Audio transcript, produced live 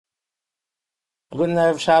Good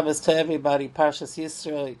night, Shabbos to everybody. Parshas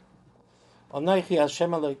Yisro. Ankhi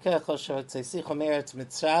Hashem Elokecha asher tzeisecha me'eretz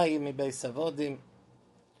Mitzrayim mibeis avodim.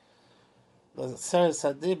 The Seres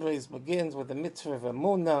HaDibros begins with the mitzvah of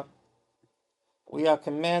Emunah. We are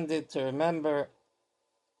commanded to remember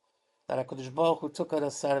that HaKadosh Baruch Hu took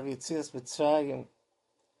us out of Yetzias Mitzrayim.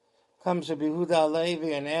 Comes Rabbi Yehuda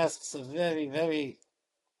Halevi and asks a very, very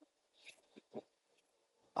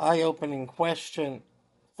eye-opening question,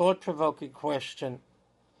 thought-provoking question.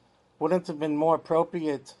 Wouldn't it have been more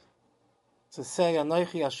appropriate to say,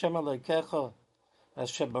 Ankhi Hashem Elokecha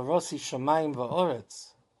asher barosi shamayim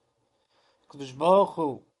va'oretz? Kadosh Baruch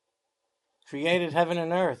Hu created heaven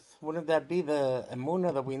and earth. Wouldn't that be the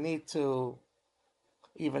emunah that we need to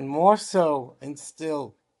even more so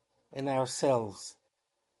instill in ourselves?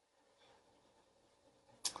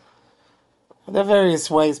 There are various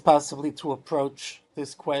ways possibly to approach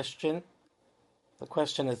this question. The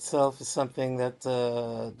question itself is something that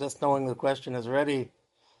just knowing the question is already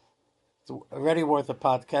worth a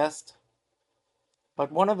podcast.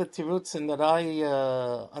 But one of the tirutzim that I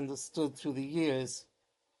understood through the years,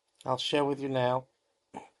 I'll share with you now.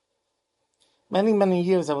 Many, many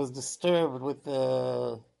years I was disturbed with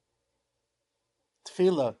tefillah.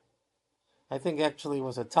 I think actually it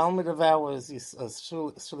was a Talmud of ours,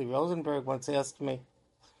 Shuli Rosenberg, once asked me,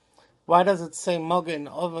 why does it say Mogen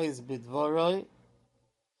Ovois Bidvoroi,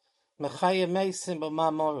 Mechaye Meisim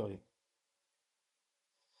B'Mamoroi?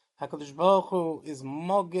 HaKadosh Baruch Hu is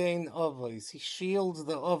Mogen Ovois. He shields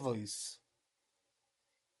the Ovois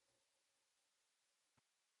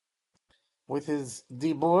with his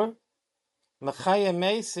Dibur. Mechaye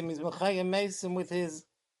Meisim is Mechaye Meisim with his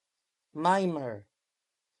Maimer.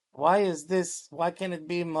 Why is this? Why can't it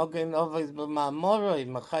be Mogen Ovois B'Mamoroi,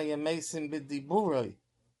 Mechaye Meisim B'Diburoi?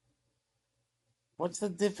 What's the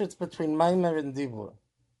difference between Maimer and Dibur?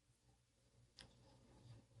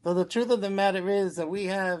 So the truth of the matter is that we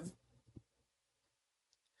have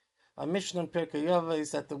a Mishnah in Pirkei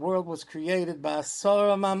Avos that the world was created by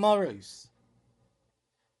Asara Mamoros,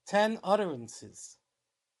 10 utterances.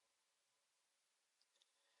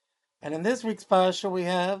 And in this week's parasha we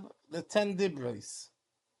have the 10 Dibros.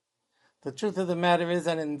 The truth of the matter is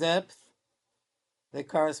that in depth they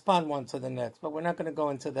correspond one to the next, but we're not going to go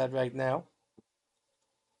into that right now.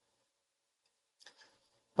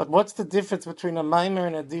 But what's the difference between a Maimer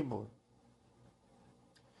and a Dibur?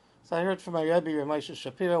 So I heard from my Rebbe, Ramosha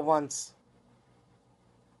Shapira, once.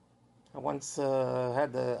 I once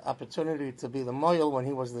had the opportunity to be the moyel when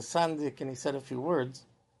he was the sandik, and he said a few words.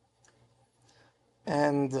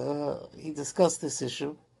 And he discussed this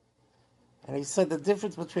issue. And he said the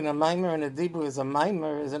difference between a Maimer and a Dibur is a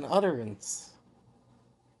Maimer is an utterance.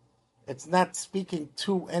 It's not speaking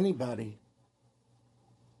to anybody.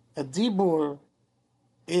 A Dibur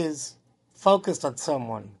is focused on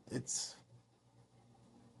someone. It's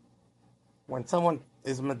when someone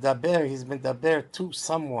is medaber, he's medaber to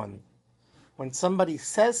someone. When somebody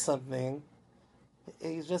says something,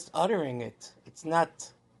 he's just uttering it. It's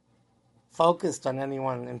not focused on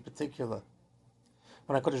anyone in particular.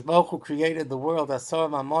 When HaKadosh Baruch Hu created the world, Asar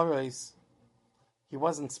Mamoros, he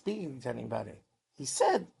wasn't speaking to anybody. He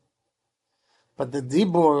said, but the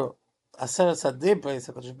Dibur, Aseres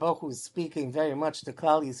HaDibros, HaKadosh Baruch Hu is speaking very much to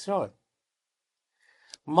Klal Yisrael.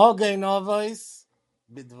 Mogen Ovois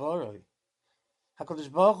Bidvoroi.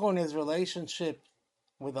 HaKadosh Baruch Hu in his relationship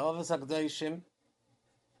with the Avos HaKadoshim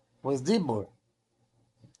was Dibur.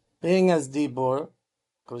 Being as Dibur,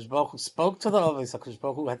 HaKadosh Baruch Hu spoke to the Avos, HaKadosh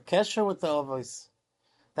Baruch Hu had kesher with the Avos.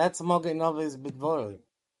 That's Mogen Ovois Bidvoroi.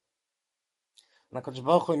 And HaKadosh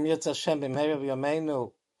Baruch Hu, Yirtzeh Hashem, B'mheira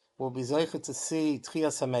V'yameinu, will be zoichet to see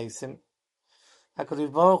Tchias HaMeisim.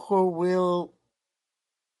 HaKadosh Baruch Hu will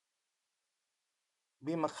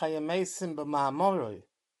be Mechaye Meisim B'Ma'amoroi.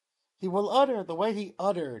 He will utter the way he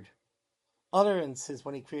uttered utterances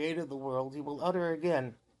when he created the world. He will utter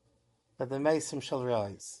again that the Meisim shall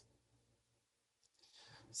rise.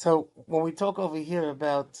 So when we talk over here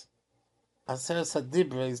about Aseres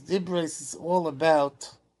HaDibros, Dibros is all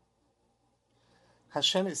about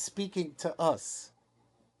Hashem is speaking to us.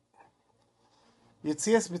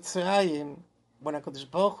 Yetzias Mitzrayim, when HaKadosh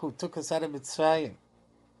Baruch Hu took us out of Mitzrayim,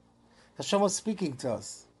 Hashem was speaking to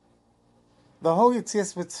us. The whole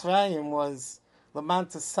Yetzias Mitzrayim was Laman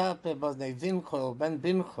Tesaper B'nei Vincho Ben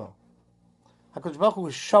Bincho. HaKadosh Baruch Hu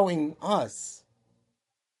was showing us.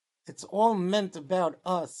 It's all meant about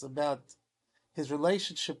us, about his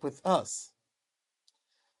relationship with us.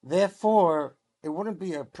 Therefore, it wouldn't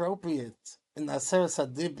be appropriate in the Aseres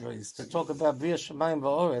HaDibros to talk about Bria Shemayim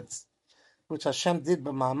V'Oretz, which Hashem did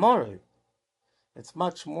b'Ma'amoroi. It's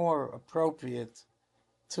much more appropriate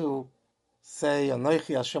to say,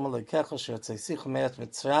 Anoichi Hashem Elokecha She'yotzeisicha me'eretz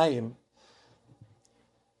Mitzrayim,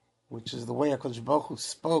 which is the way HaKadosh Baruch Hu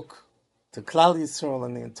spoke to Klal Yisrael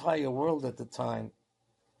and the entire world at the time.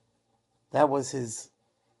 That was his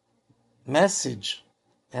message,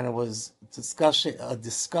 and it was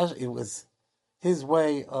it was his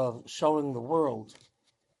way of showing the world,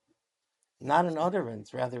 not an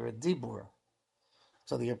utterance, rather a dibur.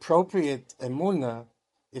 So the appropriate emunah,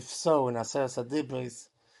 if so, in Aseres HaDibros,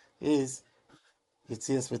 is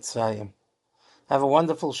Yetzias Mitzrayim. Have a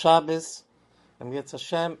wonderful Shabbos, and Yetz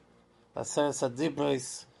Hashem, Aseres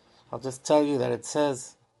HaDibros. I'll just tell you that it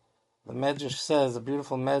says, the Medrash says, a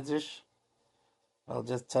beautiful Medrash. I'll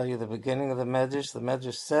just tell you the beginning of the Medrash. The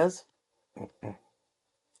Medrash says,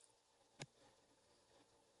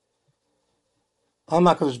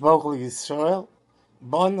 HaKadosh Baruch Hu Yisrael,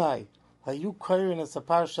 Bonai, Hayu Korin es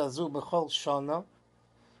Parsha Zu B'chol Shana.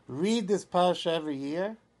 Read this parsha every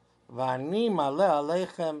year. V'ani maleh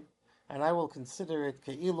aleichem, and I will consider it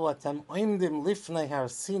ke'ilu atem oimdim lifnei har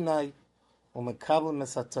Sinai u'mekabel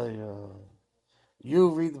es haTorah.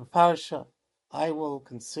 You read the parsha, I will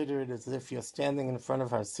consider it as if you're standing in front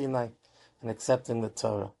of Har Sinai and accepting the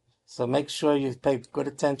Torah. So make sure you pay good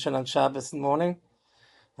attention on Shabbos morning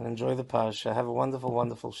and enjoy the parsha. Have a wonderful,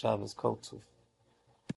 wonderful Shabbos. Kol Tov.